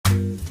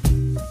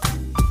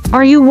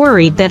Are you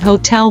worried that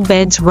hotel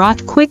beds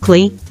rot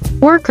quickly,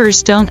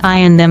 workers don't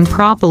iron them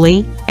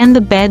properly, and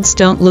the beds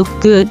don't look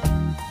good?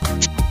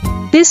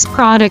 This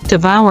product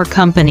of our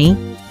company,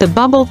 the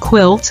Bubble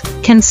Quilt,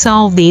 can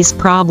solve these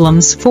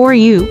problems for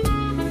you.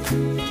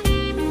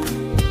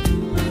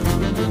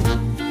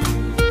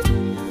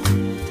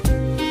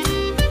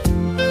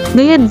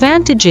 The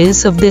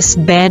advantages of this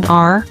bed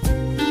are: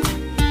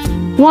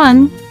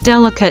 1.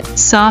 Delicate,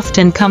 soft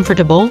and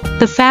comfortable.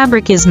 The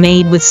fabric is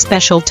made with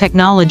special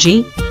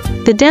technology.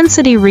 The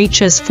density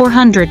reaches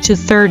 400 to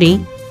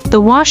 30. The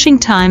washing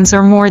times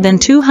are more than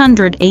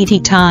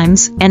 280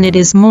 times, and it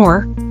is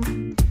more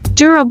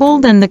durable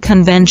than the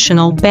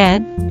conventional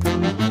bed.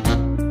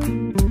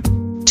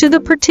 To the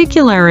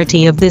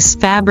particularity of this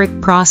fabric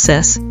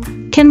process,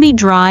 can be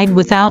dried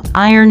without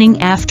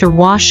ironing after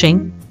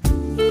washing.